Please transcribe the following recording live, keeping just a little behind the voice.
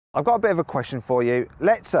I've got a bit of a question for you.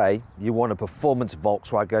 Let's say you want a performance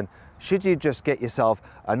Volkswagen. Should you just get yourself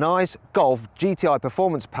a nice Golf GTI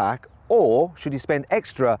performance pack, or should you spend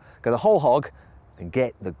extra, go the whole hog and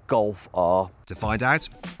get the Golf R? To find out,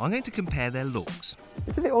 I'm going to compare their looks,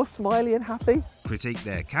 Isn't it all smiley and happy? critique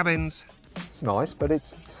their cabins, It's nice, but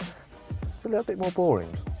it's a little bit more boring.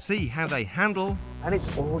 see how they handle, And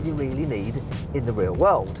it's all you really need in the real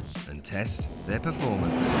world. and test their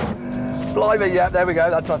performance. Blimey, yeah, there we go,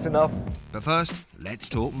 that's enough. But first, let's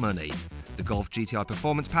talk money. The Golf GTI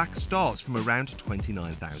Performance Pack starts from around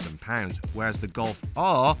 £29,000, whereas the Golf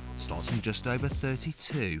R starts from just over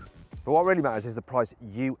 £32,000. But what really matters is the price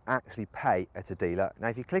you actually pay at a dealer. Now,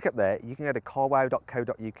 if you click up there, you can go to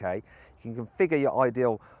carwow.co.uk, you can configure your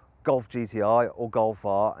ideal Golf GTI or Golf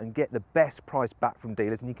R and get the best price back from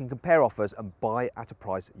dealers, and you can compare offers and buy at a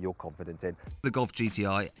price you're confident in. The Golf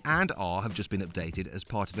GTI and R have just been updated as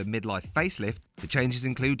part of a midlife facelift. The changes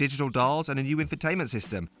include digital dials and a new infotainment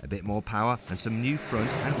system, a bit more power and some new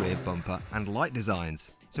front and rear bumper and light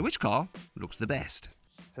designs. So which car looks the best?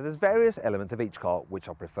 So there's various elements of each car which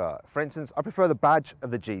I prefer. For instance, I prefer the badge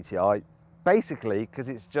of the GTI, basically because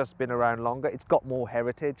it's just been around longer, it's got more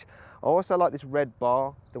heritage. I also like this red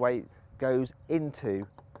bar, the way it goes into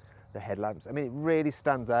the headlamps. I mean, it really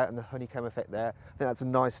stands out, and the honeycomb effect there, I think that's a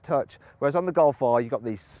nice touch. Whereas on the Golf R, you've got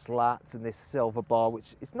these slats and this silver bar,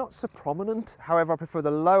 which is not so prominent. However, I prefer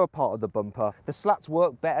the lower part of the bumper. The slats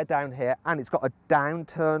work better down here, and it's got a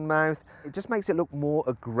downturn mouth. It just makes it look more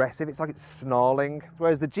aggressive. It's like it's snarling.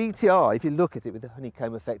 Whereas the GTI, if you look at it with the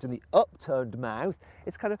honeycomb effect and the upturned mouth,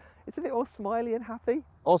 it's a bit more smiley and happy.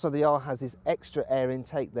 Also, the R has this extra air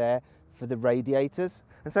intake there for the radiators.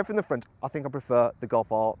 And so from the front, I think I prefer the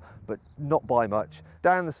Golf R, but not by much.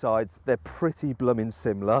 Down the sides, they're pretty blooming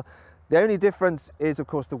similar. The only difference is, of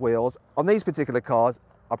course, the wheels. On these particular cars,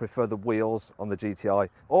 I prefer the wheels on the GTI.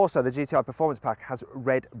 Also, the GTI Performance Pack has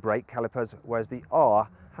red brake calipers, whereas the R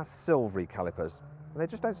has silvery calipers. And they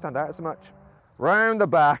just don't stand out as much. Round the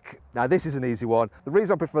back, now this is an easy one. The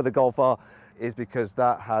reason I prefer the Golf R is because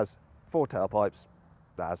that has 4 tailpipes,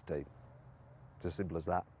 that has 2. It's as simple as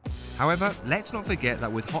that. However, let's not forget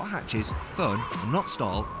that with hot hatches, fun, not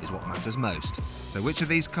style, is what matters most. So which of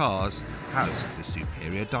these cars has the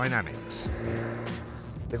superior dynamics?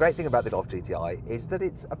 The great thing about the Golf GTI is that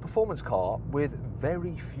it's a performance car with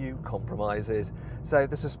very few compromises. So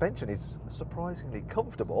the suspension is surprisingly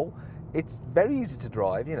comfortable. It's very easy to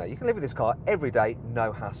drive. You know, you can live with this car every day,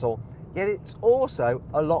 no hassle. Yet it's also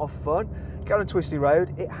a lot of fun. Go on a twisty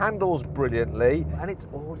road, it handles brilliantly, and it's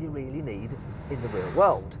all you really need in the real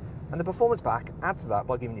world. And the Performance Pack adds to that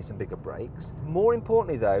by giving you some bigger brakes. More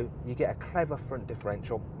importantly though, you get a clever front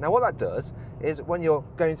differential. Now what that does is when you're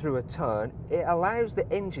going through a turn, it allows the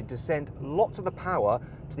engine to send lots of the power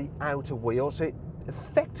to the outer wheel, so it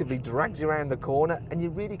effectively drags you around the corner, and you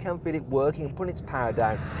really can feel it working and putting its power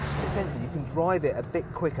down. Essentially, you can drive it a bit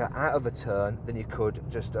quicker out of a turn than you could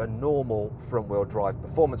just a normal front-wheel drive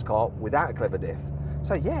performance car without a clever diff.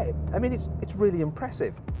 So yeah, I mean, it's really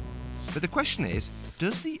impressive. But the question is,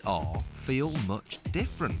 does the R feel much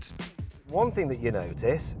different? One thing that you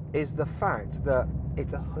notice is the fact that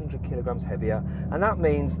it's 100 kilograms heavier, and that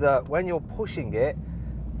means that when you're pushing it,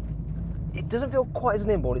 it doesn't feel quite as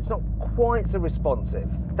nimble, it's not quite so responsive.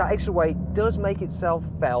 That extra weight does make itself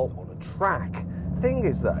felt on a track. Thing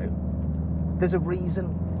is though, there's a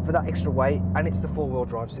reason for that extra weight, and it's the four-wheel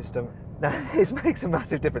drive system. Now, this makes a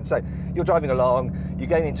massive difference. So you're driving along, you're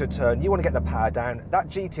going into a turn, you want to get the power down. That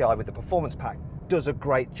GTI with the Performance Pack does a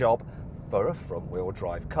great job for a front-wheel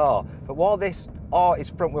drive car. But while this R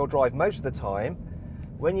is front-wheel drive most of the time,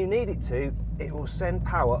 when you need it will send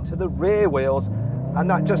power to the rear wheels, and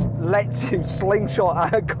that just lets you slingshot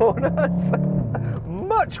out of corners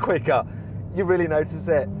much quicker. You really notice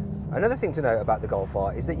it. Another thing to note about the Golf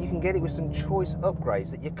R is that you can get it with some choice upgrades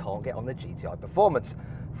that you can't get on the GTI Performance.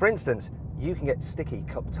 For instance, you can get sticky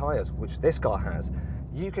cup tyres, which this car has.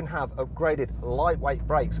 You can have upgraded lightweight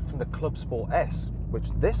brakes from the Club Sport S,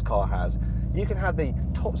 which this car has. You can have the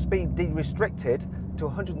top speed de-restricted to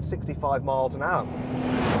 165 miles an hour.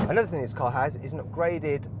 Another thing this car has is an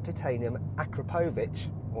upgraded titanium Akrapovic,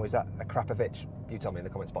 or is that Akrapovic? You tell me in the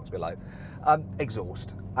comments box below.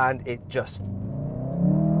 Exhaust, and it just...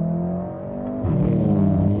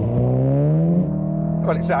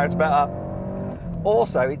 well, it sounds better.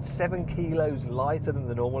 Also, it's 7 kilos lighter than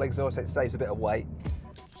the normal exhaust, so it saves a bit of weight.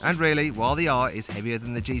 And really, while the R is heavier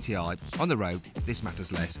than the GTI, on the road, this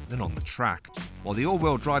matters less than on the track. While the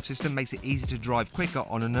all-wheel drive system makes it easy to drive quicker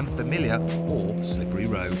on an unfamiliar or slippery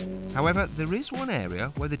road. However, there is one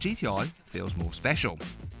area where the GTI feels more special.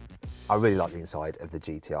 I really like the inside of the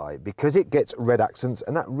GTI because it gets red accents,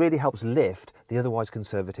 and that really helps lift the otherwise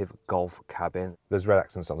conservative Golf cabin. There's red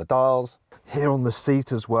accents on the dials, here on the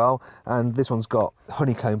seat as well, and this one's got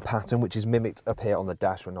honeycomb pattern, which is mimicked up here on the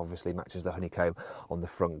dash and obviously matches the honeycomb on the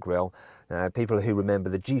front grille. People who remember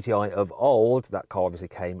the GTI of old, that car obviously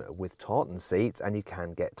came with tartan seats, and you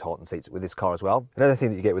can get tartan seats with this car as well. Another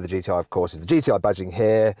thing that you get with the GTI, of course, is the GTI badging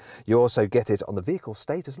here. You also get it on the vehicle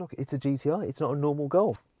status. Look, it's a GTI, it's not a normal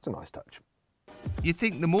Golf. It's a nice touch. You'd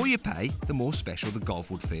think the more you pay, the more special the Golf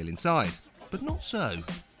would feel inside, but not so.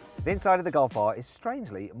 The inside of the Golf R is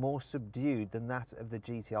strangely more subdued than that of the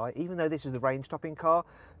GTI, even though this is the range-topping car.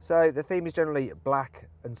 So the theme is generally black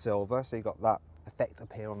and silver, so you've got that effect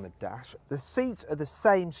up here on the dash. The seats are the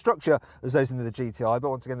same structure as those in the GTI, but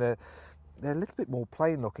once again they're a little bit more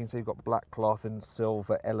plain looking, so you've got black cloth and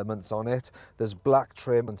silver elements on it. There's black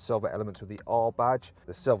trim and silver elements with the R badge.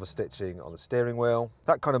 There's silver stitching on the steering wheel.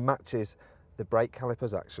 That kind of matches the brake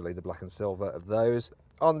calipers, actually, the black and silver of those.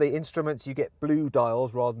 On the instruments you get blue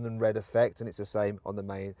dials rather than red effect, and it's the same on the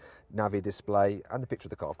main Navi display, and the picture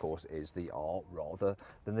of the car, of course, is the R rather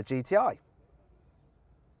than the GTI.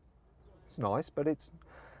 It's nice, but it's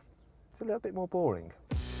a little bit more boring.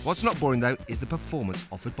 What's not boring though is the performance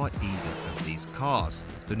offered by either of these cars.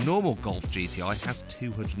 The normal Golf GTI has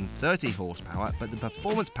 230 horsepower, but the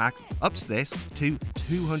performance pack ups this to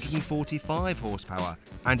 245 horsepower,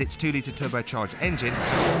 and its 2-litre turbocharged engine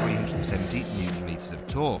has 370 Nm of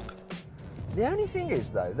torque. The only thing is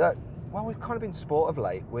though that, well, we've kind of been sport of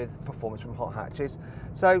late with performance from hot hatches,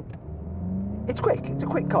 so it's quick, it's a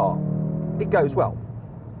quick car, it goes well,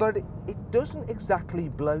 but it doesn't exactly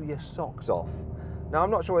blow your socks off. Now, I'm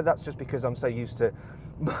not sure whether that's just because I'm so used to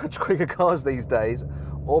much quicker cars these days,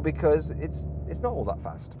 or because it's not all that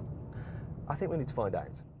fast. I think we need to find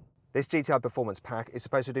out. This GTI Performance Pack is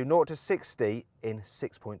supposed to do 0 to 60 in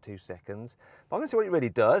 6.2 seconds, but I'm going to see what it really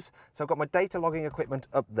does. So I've got my data logging equipment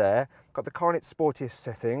up there, got the car in its sportiest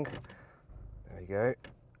setting. There we go.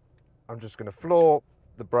 I'm just going to floor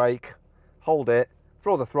the brake, hold it,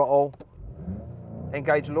 floor the throttle,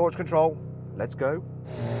 engage launch control. Let's go.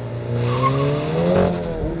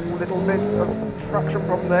 Ooh, little bit of traction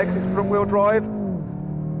problem there because it's front wheel drive.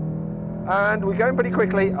 And we're going pretty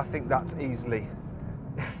quickly. I think that's easily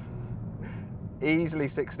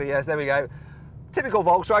 60, yes, there we go. Typical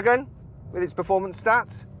Volkswagen with its performance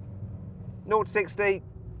stats. 0 to 60,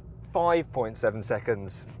 5.7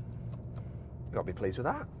 seconds. You've got to be pleased with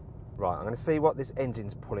that. Right, I'm going to see what this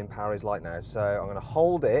engine's pulling power is like now. So I'm going to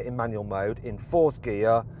hold it in manual mode in 4th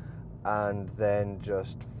gear and then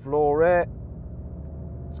just floor it.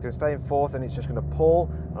 It's going to stay in 4th and it's just going to pull.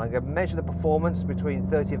 And I'm going to measure the performance between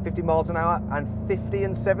 30 and 50 miles an hour and 50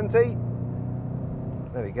 and 70.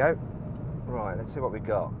 There we go. Right, let's see what we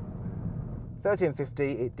got. 30 and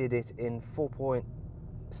 50, it did it in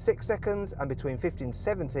 4.6 seconds, and between 50 and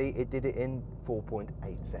 70, it did it in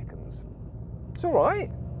 4.8 seconds. It's all right.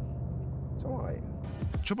 It's all right.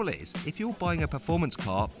 Trouble is, if you're buying a performance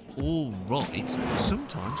car, all right,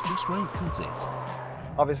 sometimes just won't cut it.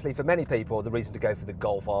 Obviously, for many people, the reason to go for the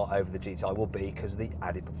Golf R over the GTI will be because of the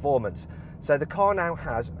added performance. So the car now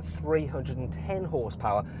has 310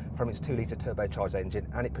 horsepower from its 2-litre turbocharged engine,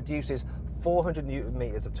 and it produces 400 Newton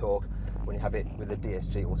meters of torque when you have it with a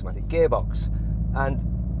DSG automatic gearbox. And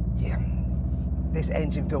yeah, this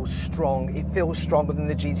engine feels strong. It feels stronger than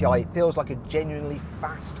the GTI. It feels like a genuinely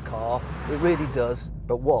fast car. It really does.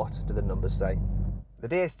 But what do the numbers say? The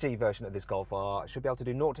DSG version of this Golf R should be able to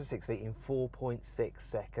do 0 to 60 in 4.6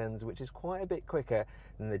 seconds, which is quite a bit quicker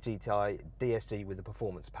than the GTI DSG with the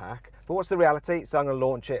performance pack. But what's the reality? So I'm going to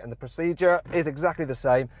launch it, and the procedure is exactly the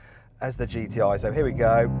same as the GTI. So here we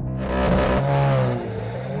go.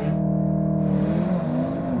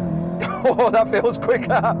 Oh, that feels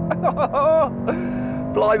quicker.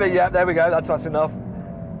 Blimey, yeah, there we go. That's fast enough.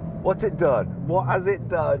 What's it done? What has it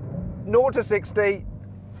done? 0 to 60.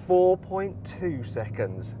 4.2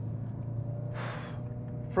 seconds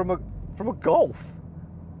from a Golf.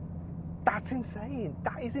 That's insane.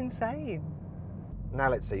 That is insane. Now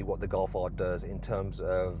let's see what the Golf R does in terms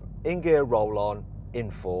of in-gear roll-on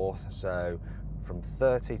in 4th. So from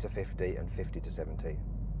 30 to 50 and 50 to 70.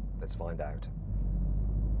 Let's find out.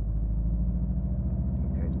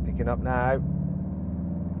 Okay, it's picking up now.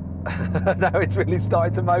 Now it's really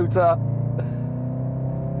starting to motor.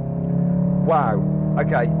 Wow.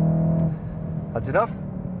 Okay, that's enough.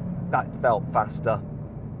 That felt faster.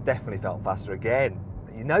 Definitely felt faster again.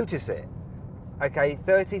 You notice it. Okay,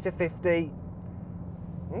 30 to 50,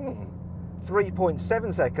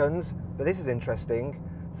 3.7 seconds, but this is interesting.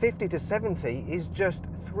 50 to 70 is just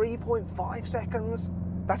 3.5 seconds.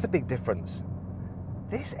 That's a big difference.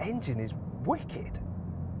 this engine is wicked.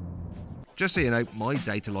 Just so you know, my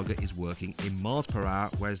data logger is working in miles per hour,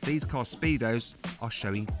 whereas these car speedos are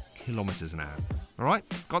showing kilometers an hour. All right,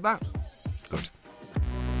 got that? Good.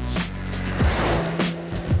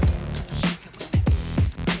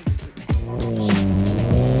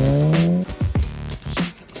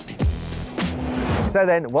 So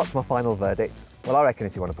then, what's my final verdict? Well, I reckon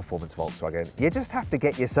if you want a performance Volkswagen, you just have to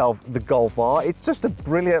get yourself the Golf R. It's just a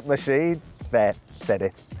brilliant machine. There, said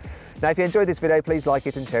it. Now, if you enjoyed this video, please like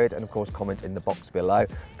it and share it, and of course comment in the box below.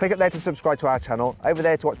 Click up there to subscribe to our channel, over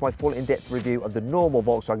there to watch my full in-depth review of the normal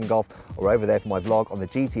Volkswagen Golf, or over there for my vlog on the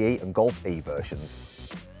GTE and Golf E versions.